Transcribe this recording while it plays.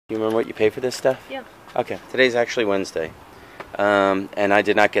You remember what you paid for this stuff? Yeah. Okay. Today's actually Wednesday. And I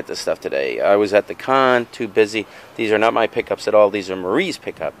did not get this stuff today. I was at the con, too busy. These are not my pickups at all. These are Marie's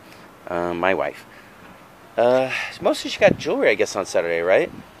pickup, my wife. Mostly she got jewelry, I guess, on Saturday, right?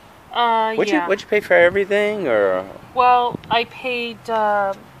 Yeah. What'd you pay for everything, or? Well, I paid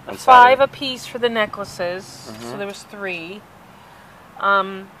 $5 a piece for the necklaces, so there was 3.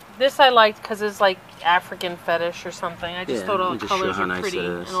 This I liked because it's like African fetish or something. I just thought all the colors were pretty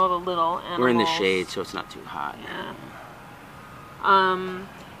and all the little animals. We're in the shade, so it's not too hot. Yeah.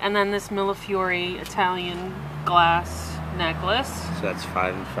 And then this Millefiori Italian glass necklace. So that's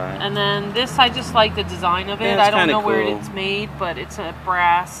 5 and 5. And then this, I just like the design of it. Yeah, I don't know cool. where it's made, but it's a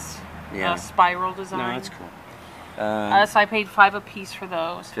brass spiral design. No, that's cool. So I paid 5 a piece for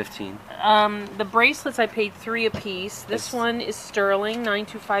those. 15. The bracelets I paid 3 a piece. This one is sterling,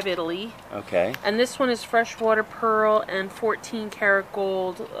 925 Italy. Okay. And this one is freshwater pearl and 14 karat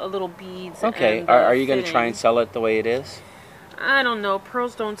gold, little beads. Okay. And, are you going to try and sell it the way it is? I don't know.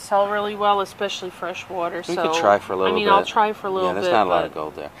 Pearls don't sell really well, especially freshwater. We could try for a little bit. I'll try for a little bit. Yeah, there's not a lot of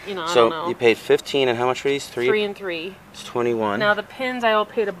gold there. You know, so I don't know. You paid 15, and how much for these? 3 and 3. It's 21. Now the pins I all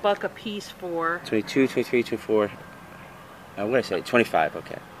paid $1 a piece for. 22, 23, 24. What did I say? 25.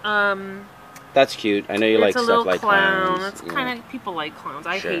 Okay. That's cute. I know you like stuff like clown. clowns. It's kind of, people like clowns.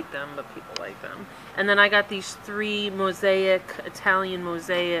 I Sure. hate them, but people like them. And then I got these 3 mosaic, Italian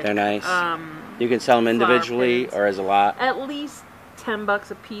mosaic. They're nice. You can sell them individually or as a lot. At least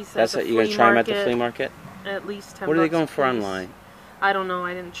 $10 a piece. That's it. You're gonna try them at the flea market. At least $10. What are they going for online? I don't know.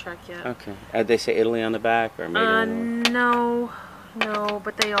 I didn't check yet. Okay. Did they say Italy on the back or made in Italy? No,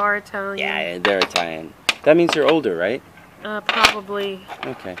 but they are Italian. Yeah, they're Italian. That means they're older, right? Probably.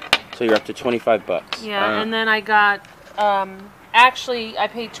 Okay. So you're up to $25. Yeah, and then I got. Actually, I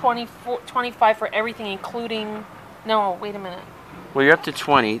paid $25 for everything, including. No, wait a minute. Well, you're up to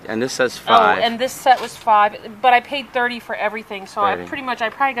 20, and this says 5. Oh, and this set was 5, but I paid 30 for everything, so 30. I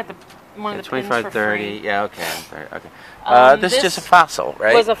probably got one of the 25, pins for 30. free. Yeah, okay. 30, okay. This is just a fossil,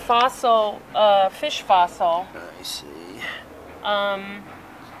 right? It was a fossil, fish fossil. I see.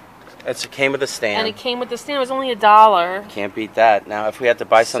 It came with a stand. And it came with the stand. It was only $1. Can't beat that. Now, if we had to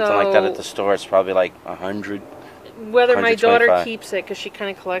buy something like that at the store, it's probably like 100. Whether my daughter keeps it because she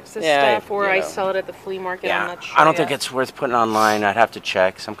kind of collects this stuff, or I sell it at the flea market, I'm not sure. I don't think it's worth putting online. I'd have to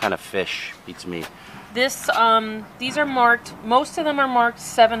check. Some kind of fish beats me. These are marked. Most of them are marked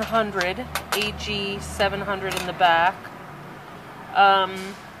 700 AG 700 in the back.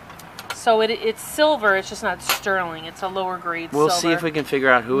 So it's silver. It's just not sterling. It's a lower grade silver. We'll see if we can figure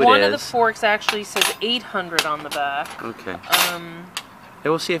out who it is. One of the forks actually says 800 on the back. Okay. Yeah,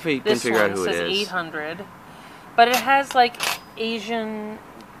 we'll see if we can figure out who it is. This one says 800. But it has like Asian,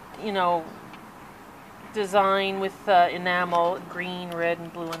 design with enamel, green, red,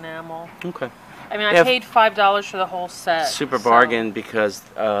 and blue enamel. Okay. I mean, I paid $5 for the whole set. Super bargain because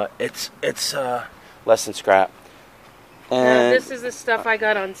it's less than scrap. And this is the stuff I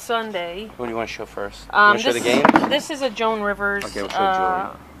got on Sunday. What do you want to show first? You want to show the game? This is a Joan Rivers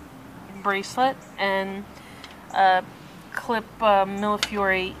bracelet and clip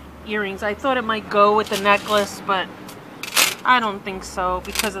Millefiori earrings. I thought it might go with the necklace, but I don't think so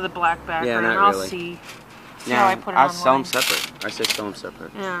because of the black background. Yeah, not I'll really. see. Yeah, I put it I'll online. sell them separate. I say sell them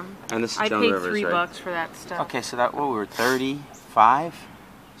separate. Yeah. And this is I Joan paid Rivers, $3 right? for that stuff. Okay, so we were 35.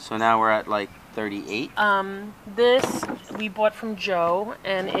 So now we're at like 38. This we bought from Joe,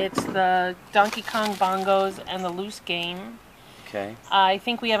 and it's the Donkey Kong bongos and the loose game. Okay. I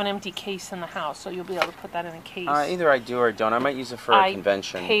think we have an empty case in the house, so you'll be able to put that in a case. Either I do or don't. I might use it for a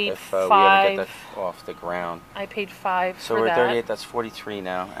convention if we ever get that off the ground. I paid $5 for that. So we're at 38. That's 43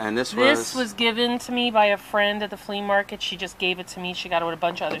 now. And this was given to me by a friend at the flea market. She just gave it to me. She got it with a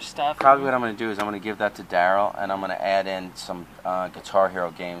bunch of other stuff. Probably what I'm going to do is I'm going to give that to Daryl, and I'm going to add in some Guitar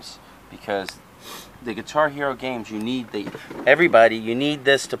Hero games, because the Guitar Hero games, you need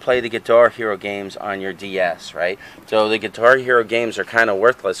this to play the Guitar Hero games on your DS, right? So the Guitar Hero games are kind of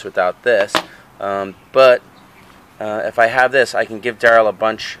worthless without this, but if I have this, I can give Daryl a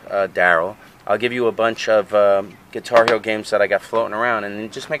bunch. I'll give you a bunch of Guitar Hero games that I got floating around, and then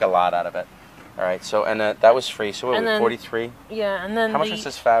just make a lot out of it. All right. So that was free. So what was it, 43? Yeah, and then how much is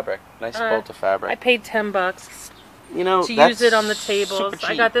this fabric? Nice bolt of fabric. I paid $10. To that's use it on the tables. super cheap.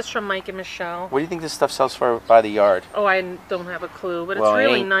 I got this from Mike and Michelle. What do you think this stuff sells for by the yard? Oh, I don't have a clue, but it's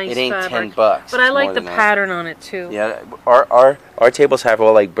really nice fabric. It ain't $10. But I like the pattern on it too. Yeah, our tables have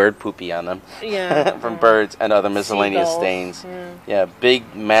all like bird poopy on them. Yeah. From birds and other miscellaneous stains. Yeah,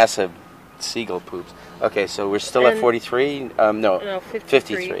 big, massive seagull poops. Okay, so we're still at 43. No,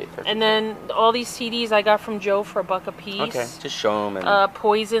 53. And then all these CDs I got from Joe for $1 a piece. Okay, just show them. And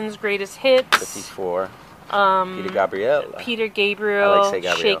Poison's Greatest Hits. 54. Peter Gabriel. I like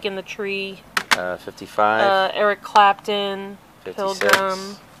Gabriel. Shaking the Tree. 55. Eric Clapton. 56.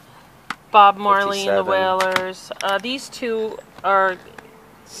 Pilgrim. Bob Marley 57. and the Wailers. These two are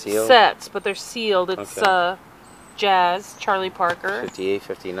sealed? Sets, but they're sealed. It's jazz. Charlie Parker. 58,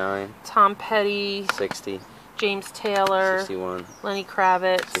 59. Tom Petty. 60. James Taylor. 61. Lenny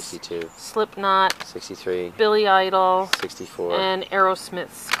Kravitz. 62. Slipknot. 63. Billy Idol. 64. And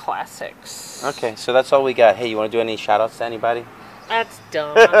Aerosmith's classics. Okay, so that's all we got. Hey, you want to do any shout-outs to anybody? That's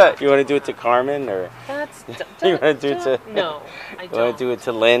dumb. You want to do it to Carmen, or that's dumb. You want to do it to No, I don't. You want to do it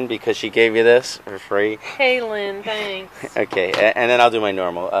to Lynn because she gave you this for free? Hey, Lynn, thanks. Okay, and then I'll do my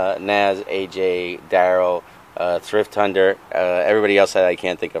normal. Naz, AJ, Daryl, Thrift Hunter, everybody else that I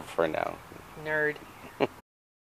can't think of for now. Nerd.